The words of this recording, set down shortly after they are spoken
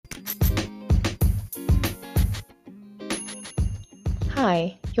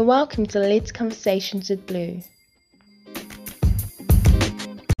Hi, you're welcome to Lit Conversations with Blue.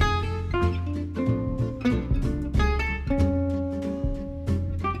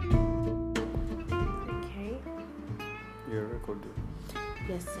 Okay. You're recording.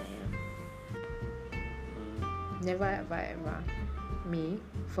 Yes, I am. Never have I ever, me,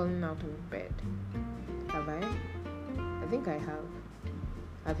 fallen out of bed. Have I? I think I have.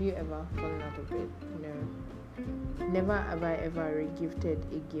 Have you ever fallen out of bed? No. Never have I ever regifted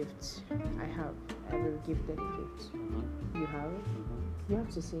a gift. I have. I have regifted a gift. You have? You have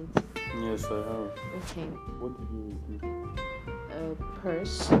to say it. Yes, I have. Okay. What did you do? A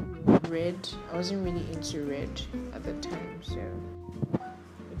purse, red. I wasn't really into red at the time, so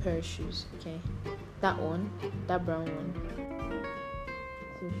a pair of shoes. Okay, that one, that brown one.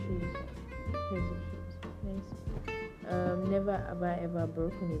 So shoes. Here's the shoes. Nice. Never have I ever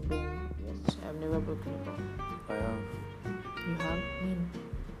broken a bone. Yes, I've never broken a bone. I have. You have? When?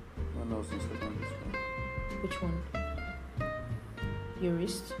 When I was in secondary school. Which one? Your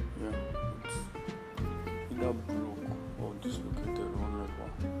wrist? Yeah. It's either broke or dislocated one level.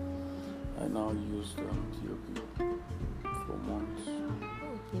 I now use TOP for months.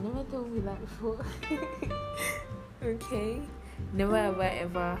 Oh, you never told me that before. Okay. Never have I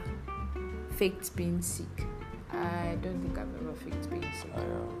ever faked being sick. I don't think I've ever faked being sick. I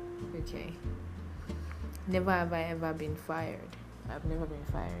have. Okay. Never have I ever been fired. I've never been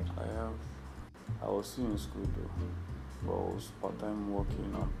fired. I have. I was still in school though, but I was part-time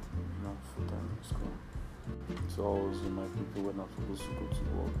working and full-time in school. So I was in my people when I'm supposed to go to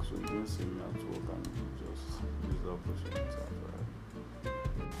work. So you didn't see me at work and you just use the opportunity.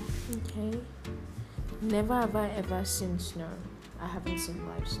 Okay. Never have I ever seen snow. I haven't seen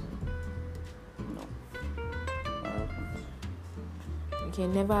live snow. No, I haven't. Okay,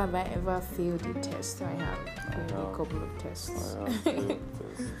 never have I ever failed a test. I have failed a have. couple of tests. I have failed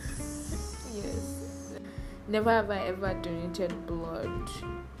tests. Yes. Never have I ever donated blood.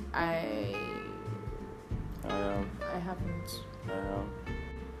 I have. I haven't. I have.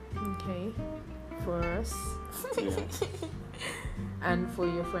 Okay. For us. Yeah. And for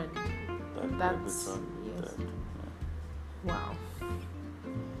your friend. That's yes. Wow.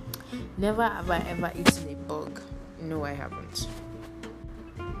 Never have I ever eaten a bug. No, I haven't.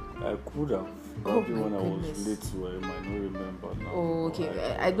 I could have. Oh Probably my when I was goodness. little, I might not remember now. Oh, okay.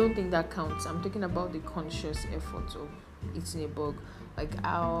 I don't think that counts. I'm talking about the conscious effort of eating a bug. Like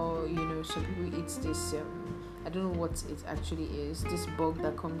how, some people eat this, I don't know what it actually is. This bug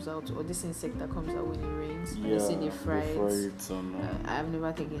that comes out, or this insect that comes out when it rains. Yeah, They say they fry it. I've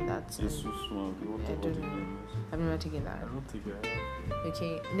never taken that. It's so small. I don't know. I've never taken that. I don't think I have.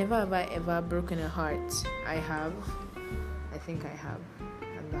 Okay, never have I ever broken a heart. I have. I think I have.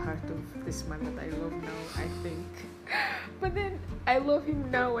 And the heart of this man that I love now, I think. But then I love him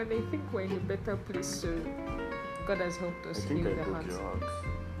now and I think we're in a better place. So God has helped us I think heal I the broke heart. your heart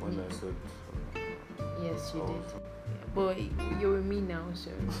when I said. Yes, you Oh. did. But you're with me now,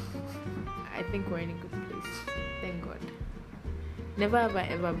 so I think we're in a good place. Thank God. Never have I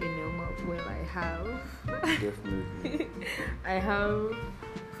ever been in love. Well, I have. Definitely. I have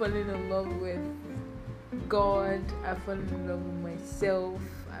fallen in love with God. I've fallen in love with myself.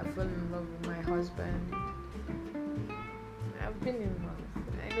 I've fallen in love with my husband. I've been in love.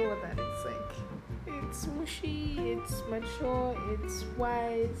 I know what that is like. It's mushy, it's mature, it's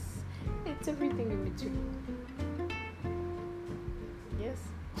wise, it's everything in between. Yes?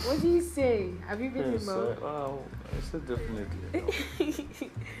 What do you say? Have you been in love? I said definitely.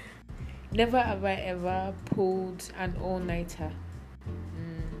 Never have I ever pulled an all-nighter.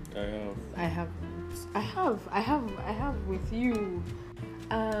 I have. I have with you.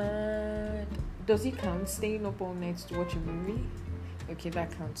 Does it count staying up all night to watch a movie? Okay,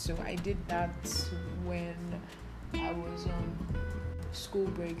 that counts. So I did that when I was on school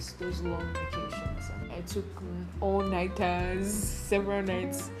breaks, those long vacations. I took all-nighters, several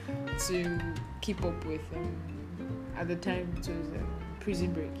nights to keep up with at the time it was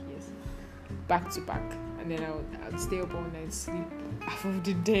prison break, yes. Back to back. And then I'd stay up all night, sleep half of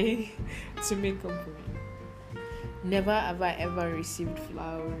the day to make up for it. Never have I ever received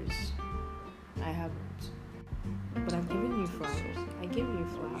flowers. I haven't. But I've given you flowers. I gave you a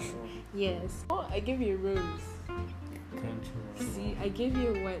flower. Yes. Oh, I gave you a rose. Can't you? See, I gave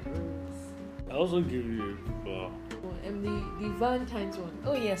you a white rose. I also give you a flower. Oh, and the Valentine's one.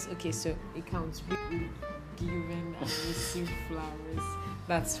 Oh yes, okay, so it counts. We've given and received flowers.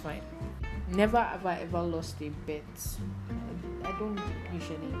 That's fine. Never have I ever lost a bet. I don't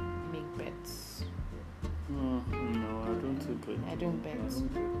usually make bets. No, I don't think I don't bet.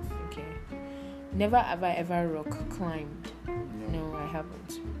 Okay. Never have I ever rock climbed. No, I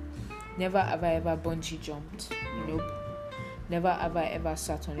haven't. Never have I ever bungee jumped. Nope. Never have I ever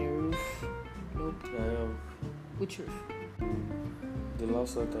sat on a roof. Nope. I have. Which roof? The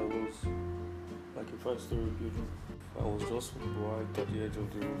last night I was like a 5-story building. I was just right at the edge of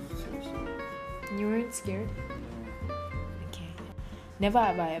the roof. So, You weren't scared? no. Okay. Never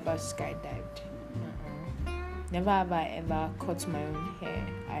have I ever skydived. Never have I ever cut my own hair.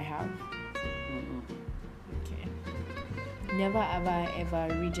 I have. Mm-mm. Okay. Never have I ever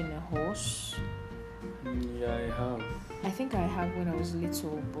ridden a horse. Yeah, I have. I think I have when I was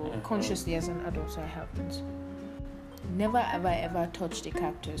little, but consciously as an adult, I haven't. Never have I ever touched a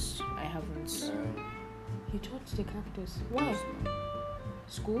cactus. I haven't. You touched the cactus? Why?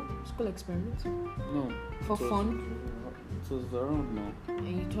 School experiment? No. For fun? It was around now.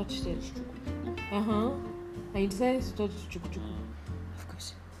 And you touched it? And you decided to touch chuku. Of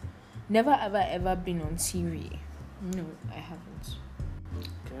course. Never have I ever been on TV. No, I haven't.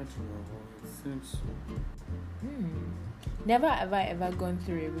 Can't remember. It seems so. Never have I ever gone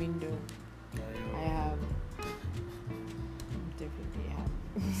through a window. I have. Definitely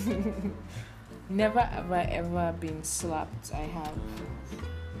have. Never have I ever been slapped. I have.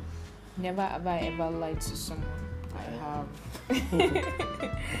 Never have I ever lied to someone. I have.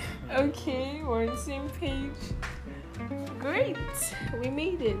 Okay, we're on the same page. Great, we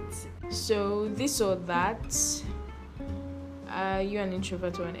made it. So this or that. Are you an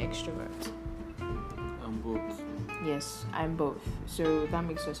introvert or an extrovert? I'm both. Yes, I'm both. So that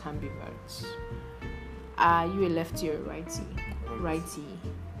makes us ambiverts. Are you a lefty or a righty? Righty.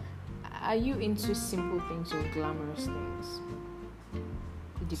 Are you into simple things or glamorous things?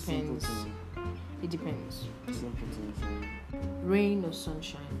 It depends. It depends. Simple things. Rain or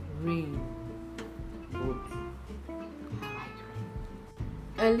sunshine? Rain. Both. I like rain.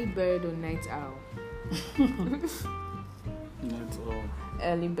 Early bird or night owl? Not all.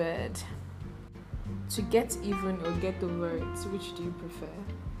 Early bird. To get even or get over it, which do you prefer?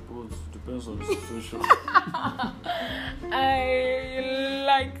 Both. Depends on the situation. I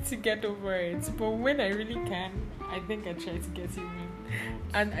like to get over it, but when I really can, I think I try to get even.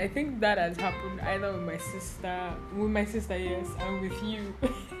 And I think that has happened either with my sister, yes, and with you.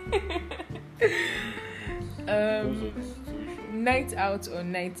 Depends on the situation. Night out or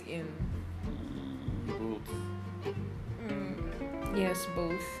night in? Both. Yes,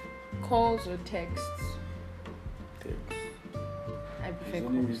 both. Calls or texts? Text. I prefer It's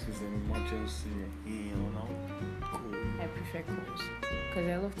only calls. if it's an emergency, cool. I prefer calls because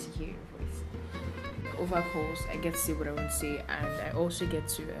I love to hear your voice. Over calls, I get to say what I want to say, and I also get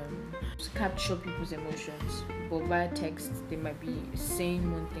to capture people's emotions. But via text, they might be saying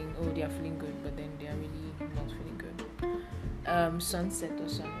one thing, oh, they are feeling good, but then they are really not feeling good. Sunset or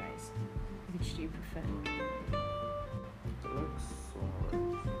sunrise? Which do you prefer? I like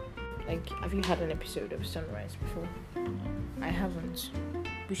sunrise. Like, have you had an episode of Sunrise before? I haven't.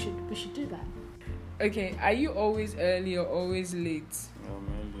 We should do that. Okay, are you always early or always late?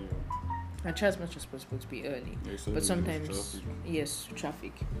 Mainly. I try as much as possible to be early, but sometimes, yes,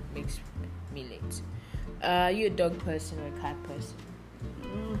 traffic makes me late. Are you a dog person or a cat person?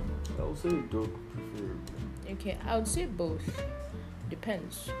 I would say dog preferably. Okay, I would say both.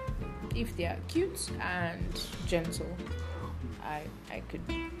 Depends. If they are cute and gentle, I could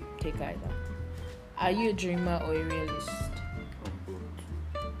take either. Are you a dreamer or a realist?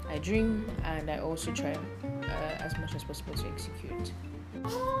 Both. I dream and I also try as much as possible to execute.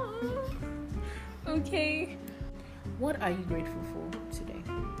 Okay. What are you grateful for today?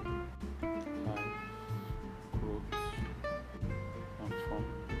 Life, growth, and fun.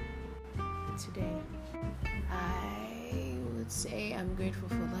 Today, I would say I'm grateful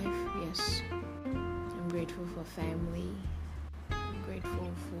for life. Yes. I'm grateful for family. I'm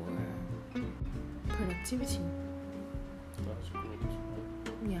grateful for productivity. That's growth.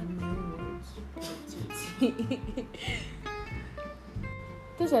 Yeah, my own words. Productivity.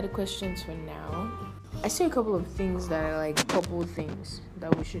 Those are the questions for now. I see a couple of things that are like couple things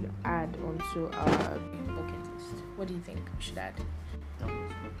that we should add onto our bucket list. What do you think we should add?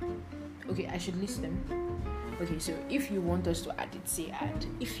 Okay, I should list them. Okay, so if you want us to add it, say add.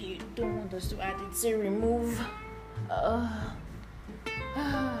 If you don't want us to add it, say remove.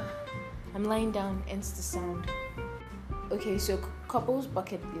 I'm lying down, hence the sound. Okay, so couples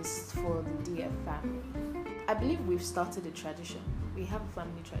bucket list for the DF family. I believe we've started a tradition. We have a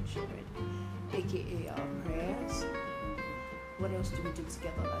family tradition already, aka our prayers. What else do we do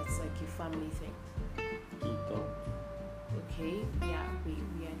together that's like a family thing? Eat out. Okay, yeah, we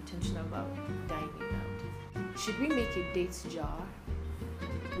are intentional about dining out. Should we make a date jar?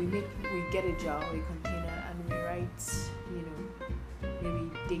 We get a jar or a container and we write,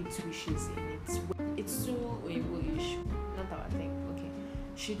 maybe date wishes in it. It's too Oyibo-ish, not our thing. Okay,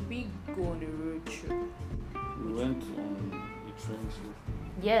 should we go on a road trip? We went on a train trip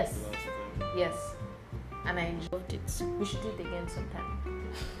Yes, last time. yes, and I enjoyed it. We should do it again sometime.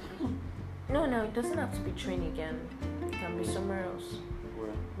 No, it doesn't have to be train again. It can be somewhere else. Where?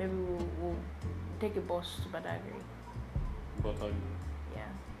 Maybe we'll take a bus to Badagry. But Yeah,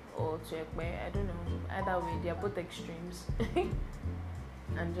 or to Ekpe. I don't know. Either way, they are both extremes.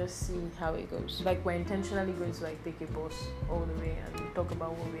 And just see how it goes. Like, we're intentionally going to like take a bus all the way and talk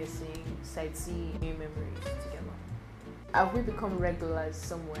about what we're seeing, sightsee, new memories together. Have we become regulars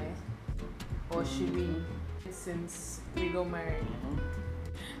somewhere, or should we, since we got married?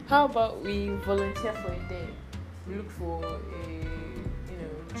 How about we volunteer for a day? We look for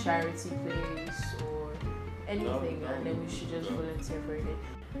a charity place or anything, and then we should just volunteer for a day.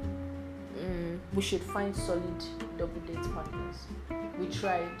 We should find solid double date partners. We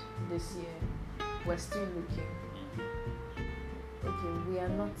tried this year. We're still looking. Okay, we are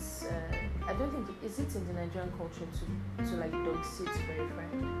not. I don't think is it in the Nigerian culture to like dog sit for a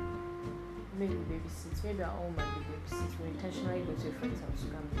friend. Maybe babysit. Maybe our own might be babysit. We intentionally go to a friend's house to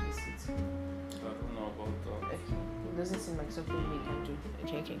come babysit. I don't know about that. Okay, it doesn't seem like something we can do.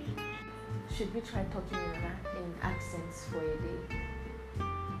 Okay. Should we try talking in accents for a day?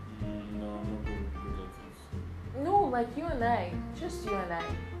 No, I'm not going to do that. No, like you and I, just you and I.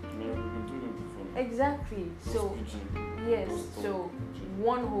 Yeah, we've been doing it before. Exactly. Just So pidgin. yes, Just so talk pidgin.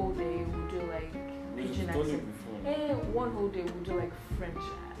 one whole day we'll do like We've pidgin done accent. it before. One whole day we'll do like French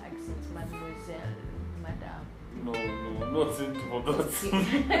accents, mademoiselle, madame. No, nothing about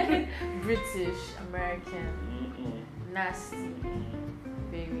that. British, American, Mm-mm. nasty,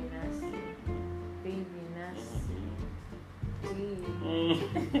 very nasty, baby nasty.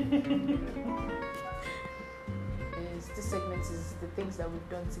 This segment is the things that we've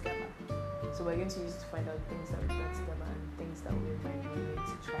done together. So we're going to use it to find out things that we've done together and things that we might be willing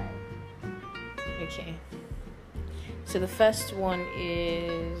to try. Okay. So the first one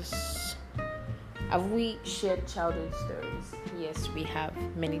is, have we shared childhood stories? Yes, we have,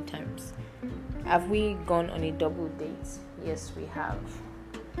 many times. Have we gone on a double date? Yes, we have.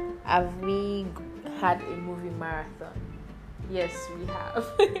 Have we had a movie marathon? Yes, we have.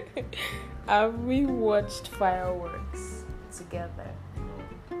 Have we watched fireworks together?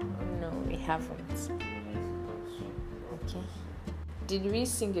 No, we haven't. Okay. Did we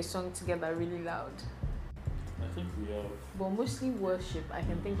sing a song together really loud? I think we have. But mostly worship. I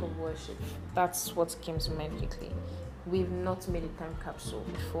can think of worship. That's what came to mind quickly. We've not made a time capsule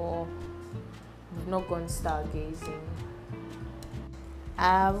before. We've not gone stargazing.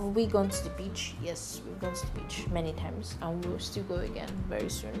 Have we gone to the beach? Yes, we've gone to the beach many times, and we'll still go again very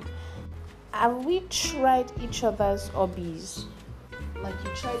soon. Have we tried each other's hobbies? Like you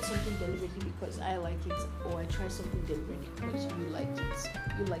tried something deliberately because I like it, or I tried something deliberately because you like it.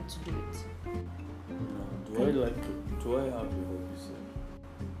 You like to do it. No. Do I have a hobby? Sir?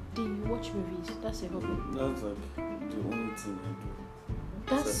 Do you watch movies? That's a hobby. That's like the only thing I do.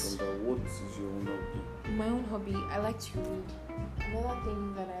 That's Aside from that, what is your own hobby? my own hobby. I like to read. Another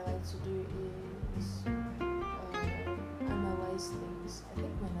thing that I like to do is analyze things. I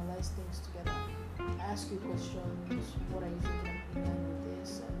think we analyze things together. I ask you questions. What are you thinking in line with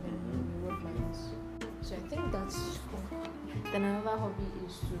this? And then we rub minds. So I think that's cool. Then another hobby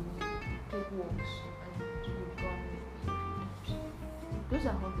is to take walks, and we've gone a few times. Those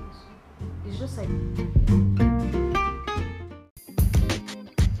are hobbies. It's just like.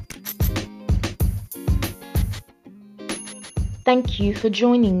 Thank you for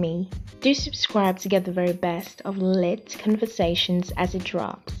joining me. Do subscribe to get the very best of lit conversations as it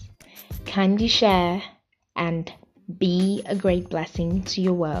drops. Kindly share and be a great blessing to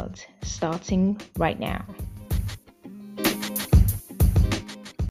your world, starting right now.